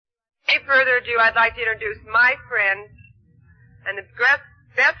Without further ado, I'd like to introduce my friend and the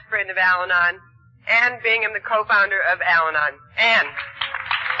best friend of Al-Anon, Ann Bingham, the co-founder of Al-Anon. Ann.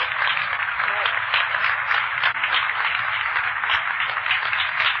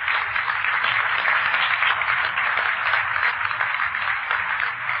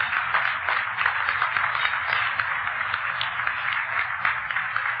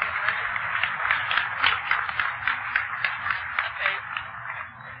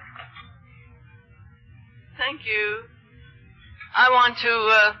 Thank you. I want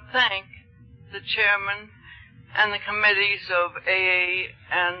to thank the chairman and the committees of AA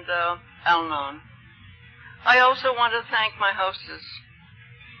and Al-Anon. I also want to thank my hostess,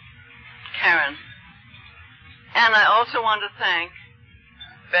 Karen. And I also want to thank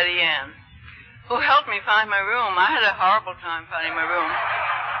Betty Ann, who helped me find my room. I had a horrible time finding my room.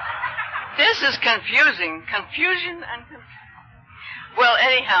 This is confusing. Confusion and Well,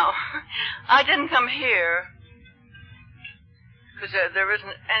 anyhow, I didn't come here because there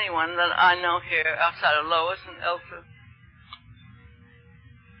isn't anyone that I know here outside of Lois and Elsa.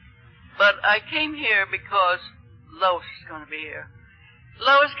 But I came here because Lois is going to be here.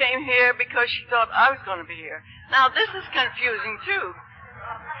 Lois came here because she thought I was going to be here. Now, this is confusing, too.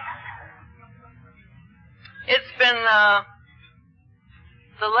 It's been,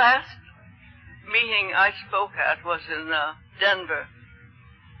 the last meeting I spoke at was in, Denver.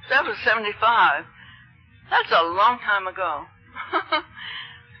 That was 75. That's a long time ago.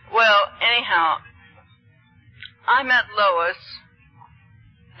 Well, anyhow, I met Lois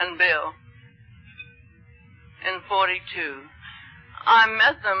and Bill in 42. I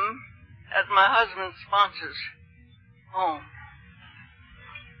met them at my husband's sponsor's home.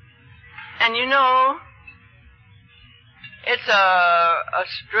 And you know, it's a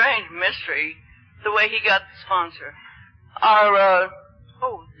strange mystery the way he got the sponsor.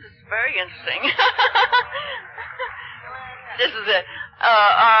 This is very interesting. This is it.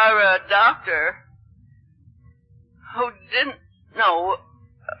 Our doctor, who didn't know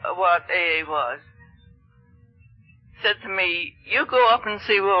what AA was, said to me, "You go up and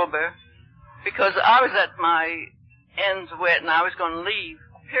see Wilbur," because I was at my ends wet and I was going to leave,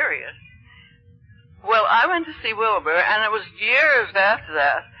 period. Well, I went to see Wilbur, and it was years after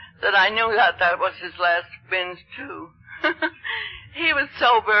that I knew that was his last binge, too. He was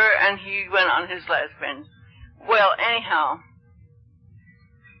sober, and he went on his last binge. Well, anyhow,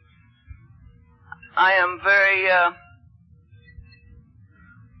 I am very,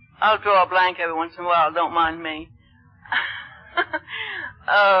 I'll draw a blank every once in a while, don't mind me.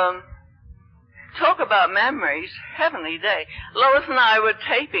 Talk about memories, heavenly day. Lois and I were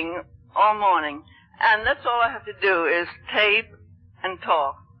taping all morning, and that's all I have to do is tape and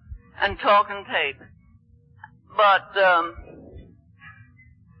talk and tape. But,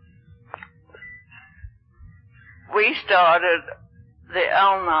 we started the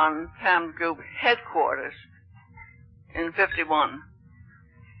Al-Anon Family Group headquarters in 51.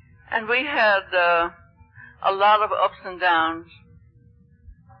 And we had a lot of ups and downs.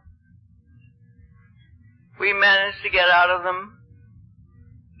 We managed to get out of them.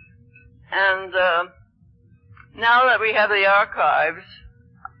 And now that we have the archives,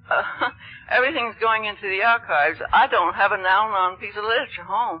 everything's going into the archives. I don't have an Al-Anon piece of literature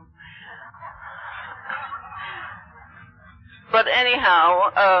home. But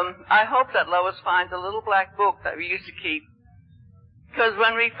anyhow, I hope that Lois finds a little black book that we used to keep. Because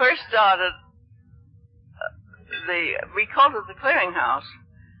when we first started, we called it the Clearinghouse.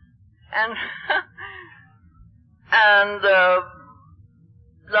 And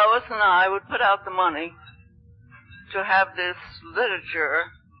Lois and I would put out the money to have this literature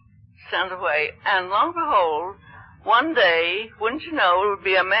sent away. And lo and behold, one day, wouldn't you know, it would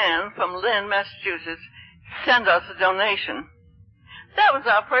be a man from Lynn, Massachusetts, send us a donation. That was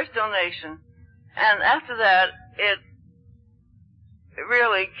our first donation. And after that, it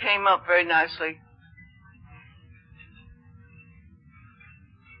really came up very nicely.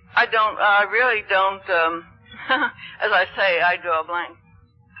 I really don't, as I say, I draw a blank.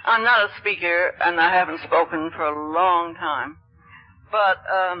 I'm not a speaker, and I haven't spoken for a long time. But,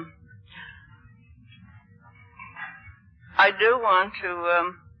 I do want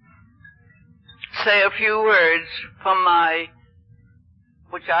to, say a few words from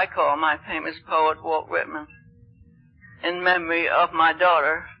which I call my famous poet, Walt Whitman, in memory of my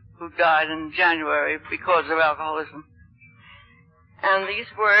daughter, who died in January because of alcoholism. And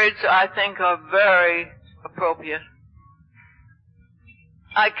these words, I think, are very appropriate.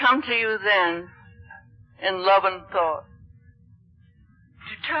 I come to you then, in love and thought,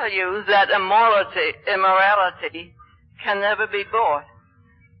 to tell you that immorality can never be bought.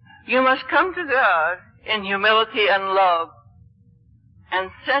 You must come to God in humility and love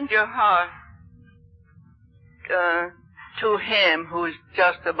and send your heart to Him who is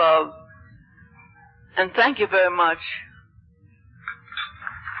just above. And thank you very much.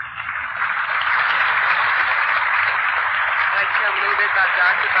 I'd like to tell a little bit about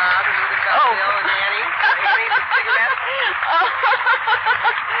Dr. Bob, a little bit about Bill and Annie. Anybody with cigarettes?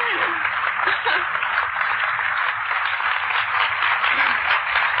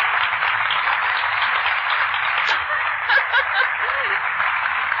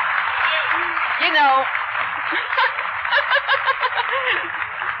 You know,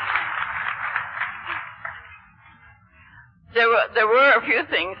 there were a few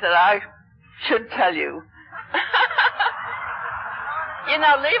things that I should tell you. You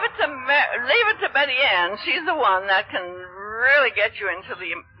know, leave it to Betty Ann. She's the one that can really get you into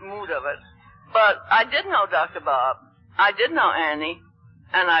the mood of it. But I did know Dr. Bob. I did know Annie,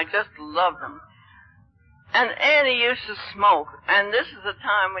 and I just loved them. And Annie used to smoke, and this is a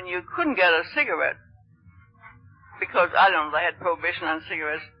time when you couldn't get a cigarette because, I don't know, they had prohibition on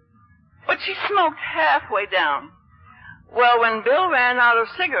cigarettes. But she smoked halfway down. Well, when Bill ran out of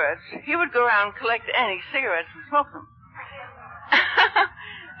cigarettes, he would go around and collect Annie's cigarettes and smoke them.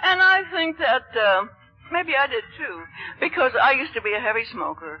 And I think that maybe I did too, because I used to be a heavy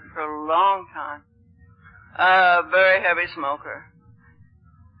smoker for a long time. A very heavy smoker.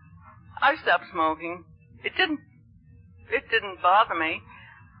 I stopped smoking. It didn't bother me.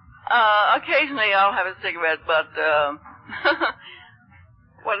 Occasionally I'll have a cigarette, but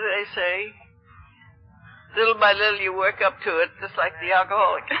what do they say? Little by little you work up to it, just like the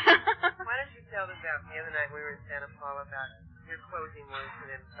alcoholic. Why don't you tell them about the other night we were in Santa Paula about your closing words to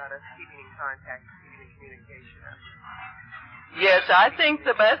them about us keeping in contact, keeping in communication. Yes, I think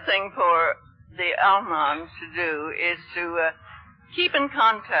the best thing for the Al-Anons to do is to keep in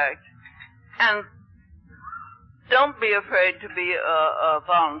contact, and don't be afraid to be a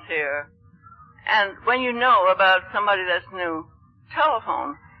volunteer. And when you know about somebody that's new,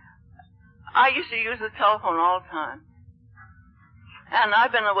 telephone. I used to use the telephone all the time. And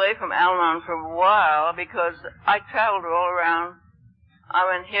I've been away from Al-Anon for a while because I traveled all around. I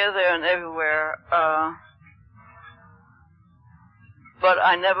went here, there, and everywhere. But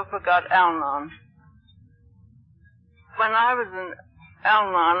I never forgot Al-Anon. When I was in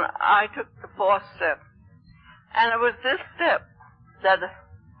Al-Anon, I took the fourth step. And it was this step that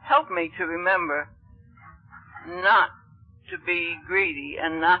helped me to remember not to be greedy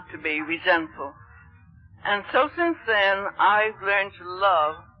and not to be resentful. And so since then, I've learned to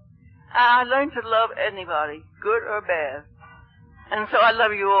love. And I learned to love anybody, good or bad. And so I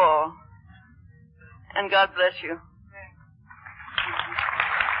love you all. And God bless you.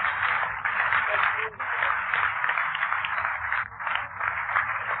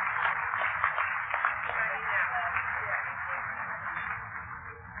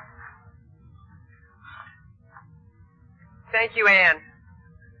 Thank you, Anne.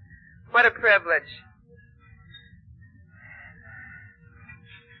 What a privilege.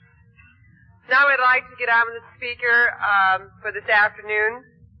 Now I'd like to get on with the speaker for this afternoon.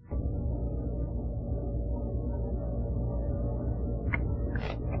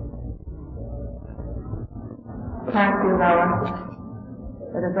 Thank you, Lois.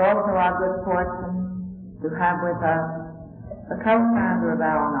 It is also our good fortune to have with us the co-founder of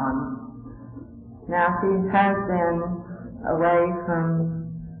Al-Anon. Now, she has been away from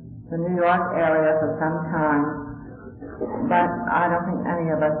the New York area for some time, but I don't think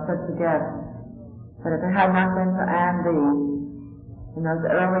any of us could forget that if it had not been for Ann B. in those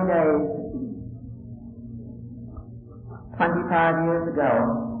early days, 25 years ago,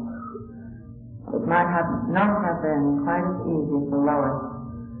 it might not have been quite as easy for Lois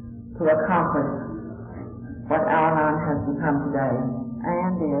to accomplish what Al-Anon has become today.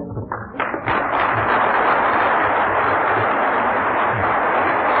 Ann, dear.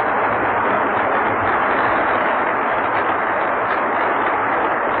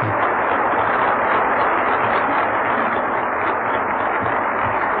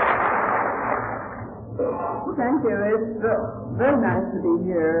 Thank you. It's very nice to be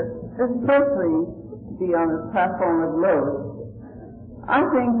here, especially to be on this platform with Lois. I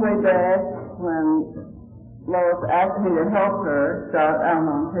think way back when Lois asked me to help her start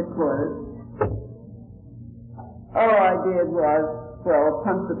Al-Anon headquarters, all I did was, well,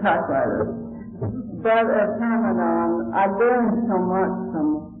 punch the typewriter. But as time went on, I learned so much from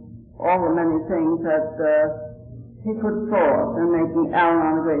all the many things that he put forth in making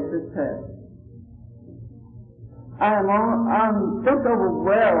Al-Anon a great success. I'm just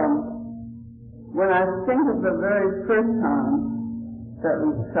overwhelmed when I think of the very first time that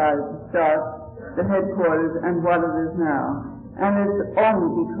we decided to start the headquarters and what it is now. And it's only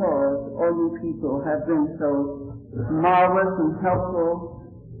because all you people have been so marvelous and helpful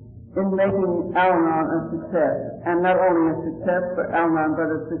in making Al-Anon a success. And not only a success for Al-Anon, but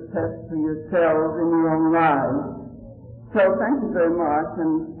a success for yourselves in your own lives. So thank you very much,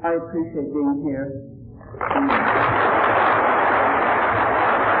 and I appreciate being here.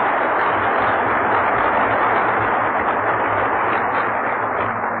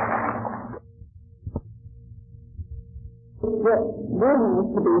 We're nice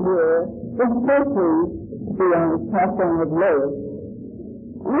to be here, especially to be on the platform of Lois.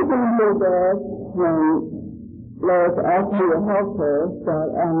 I've been here there when Lois asked me to help her start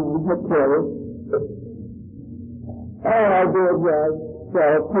Al-Anon headquarters. All I did was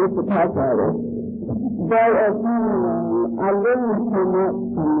paste the typewriter. But as time went on, I learned so much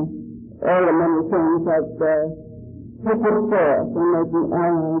from all the many things that he put forth in making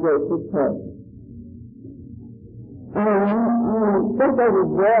Al-Anon a great success. Just as it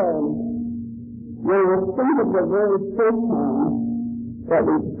was, we were thinking of the very first time that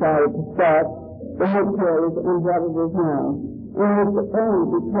we decided to start the headquarters and what it is now. And it's only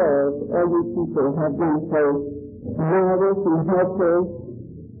because all you people have been so marvelous and helpful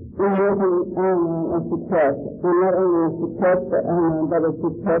in making Al-Anon a success. And not only a success for Al-Anon, but a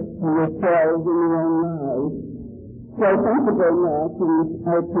success for yourselves in your own lives. So thank you very much, and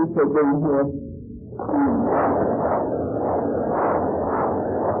I appreciate being here.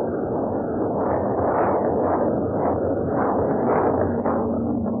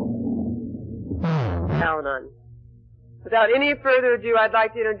 Al-Anon. Without any further ado, I'd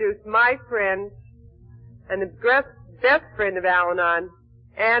like to introduce my friend and the best friend of Al-Anon,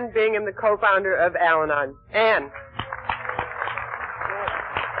 Ann Bingham, the co-founder of Al-Anon. Ann.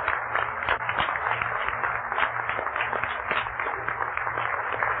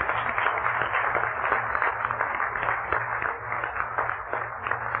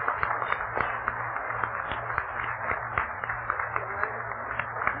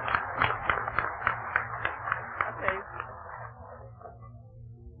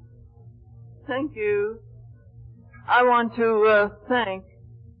 Thank you. I want to thank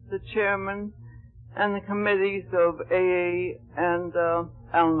the chairman and the committees of AA and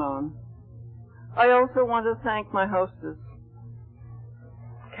Al-Anon. I also want to thank my hostess,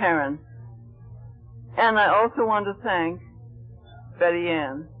 Karen. And I also want to thank Betty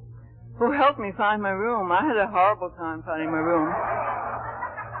Ann, who helped me find my room. I had a horrible time finding my room.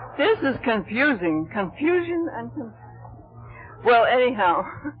 This is confusing. Confusion and well, anyhow,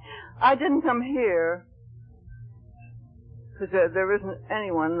 I didn't come here because there isn't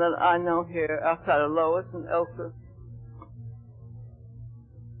anyone that I know here outside of Lois and Elsa.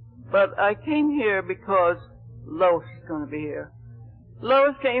 But I came here because Lois is going to be here.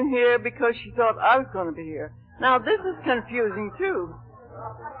 Lois came here because she thought I was going to be here. Now, this is confusing, too.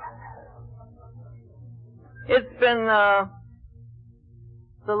 It's been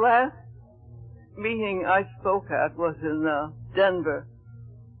the last meeting I spoke at was in Denver.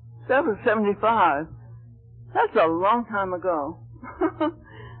 That was 75. That's a long time ago.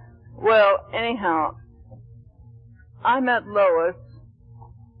 Well, anyhow, I met Lois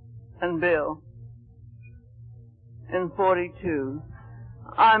and Bill in 42.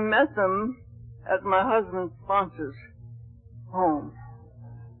 I met them at my husband's sponsor's home.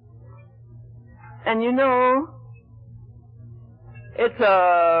 And you know, it's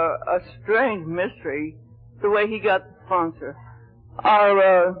a strange mystery the way he got the sponsor.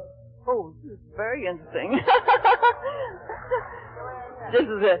 Oh, this is very interesting. This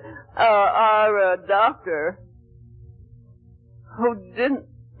is it. Our doctor, who didn't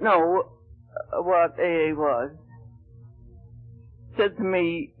know what AA was, said to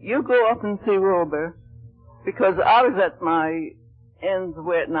me, "You go up and see Wilbur," because I was at my ends of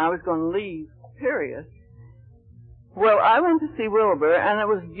it and I was going to leave, period. Well, I went to see Wilbur, and it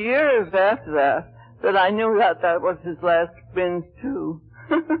was years after that I knew that was his last binge, too.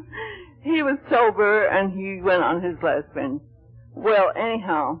 He was sober, and he went on his last binge. Well,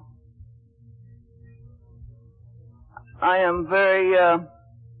 anyhow, I am very,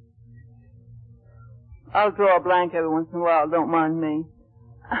 I'll draw a blank every once in a while, don't mind me.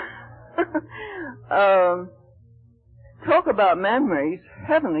 Talk about memories,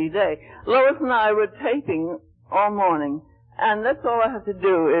 heavenly day. Lois and I were taping all morning, and that's all I have to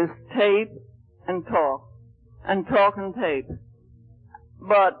do is tape and talk and tape.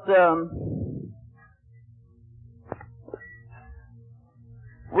 But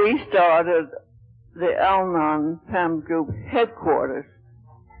we started the Al-Anon Family Group headquarters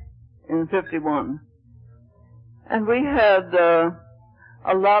in 51. And we had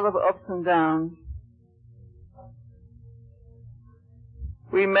a lot of ups and downs.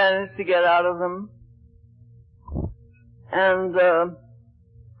 We managed to get out of them. And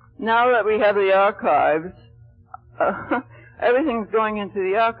now that we have the archives, everything's going into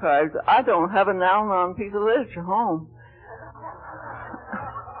the archives. I don't have an Al-Anon piece of literature home.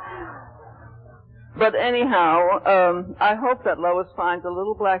 But anyhow, I hope that Lois finds a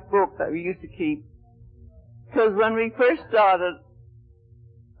little black book that we used to keep. Because when we first started,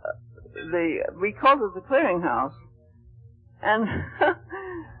 we called it the Clearinghouse.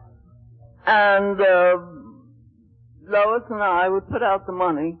 And Lois and I would put out the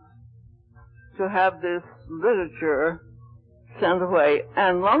money to have this literature sent away.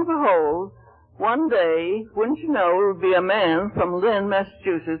 And lo and behold, one day, wouldn't you know, it would be a man from Lynn,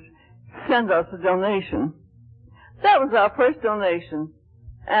 Massachusetts, send us a donation. That was our first donation.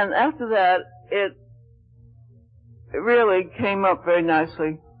 And after that, it really came up very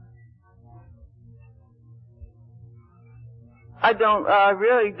nicely. I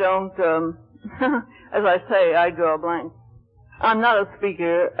really don't, as I say, I draw a blank. I'm not a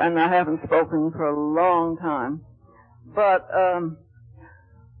speaker, and I haven't spoken for a long time. But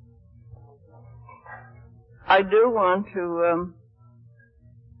I do want to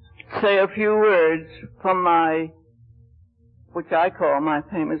say a few words from which I call my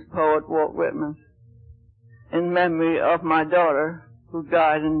famous poet, Walt Whitman, in memory of my daughter, who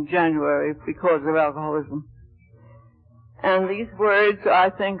died in January because of alcoholism. And these words, I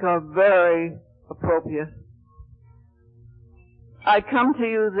think, are very appropriate. I come to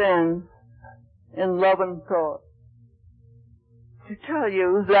you then, in love and thought, to tell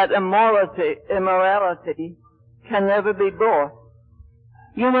you that immorality can never be bought.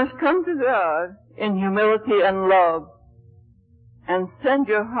 You must come to God in humility and love, and send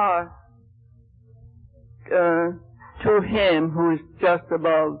your heart to Him who is just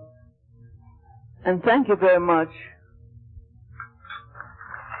above. And thank you very much.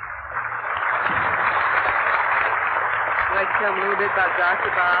 I'd like to tell them a little bit about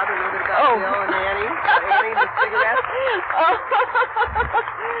Dr. Bob, a little bit about Bill and Annie. Annie and the cigarettes.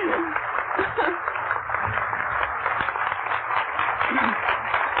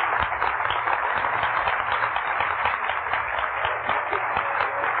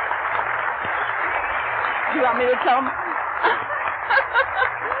 Do you want me to tell them?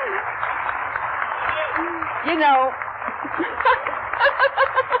 You know,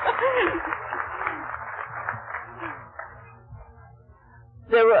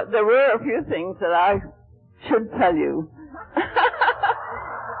 there were a few things that I should tell you.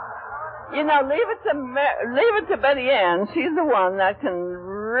 You know, leave it to Betty Ann. She's the one that can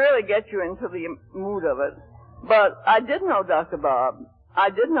really get you into the mood of it. But I did know Dr. Bob. I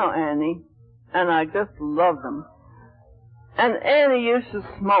did know Annie. And I just loved them. And Annie used to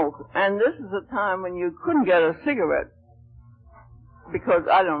smoke, and this is a time when you couldn't get a cigarette, because,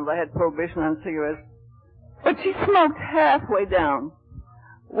 I don't know, they had prohibition on cigarettes. But she smoked halfway down.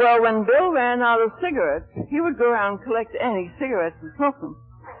 Well, when Bill ran out of cigarettes, he would go around and collect Annie's cigarettes and smoke them.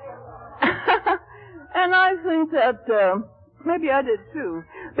 And I think that maybe I did too,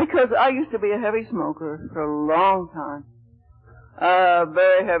 because I used to be a heavy smoker for a long time. A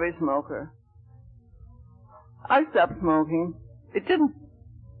very heavy smoker. I stopped smoking. It didn't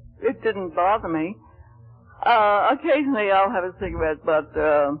bother me. Occasionally I'll have a cigarette, but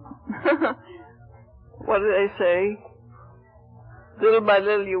what do they say? Little by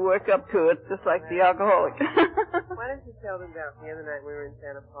little you work up to it, just like the alcoholic. Why don't you tell them about the other night we were in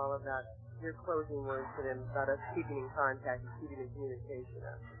Santa Paula about your closing words to them about us keeping in contact and keeping in communication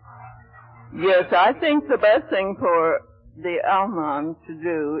up? Yes, I think the best thing for the Al-Anon to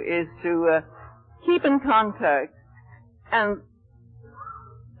do is to keep in contact, and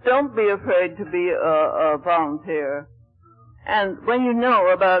don't be afraid to be a volunteer. And when you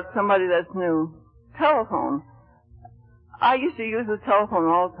know about somebody that's new, telephone. I used to use the telephone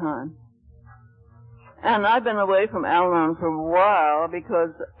all the time. And I've been away from Al-Anon for a while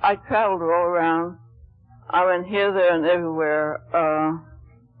because I traveled all around. I went here, there, and everywhere.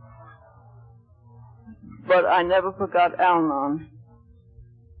 But I never forgot Al-Anon.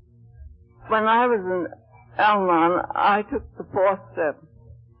 When I was in Al-Anon, I took the 4th step.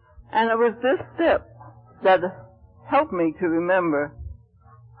 And it was this step that helped me to remember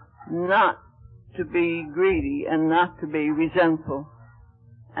not to be greedy and not to be resentful.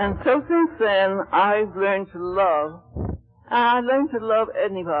 And so since then, I've learned to love. And I learned to love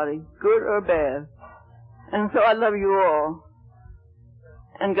anybody, good or bad. And so I love you all.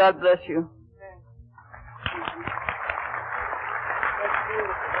 And God bless you.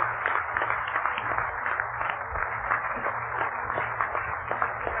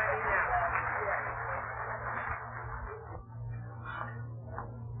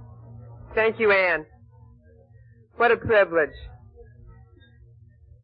 Thank you, Anne. What a privilege.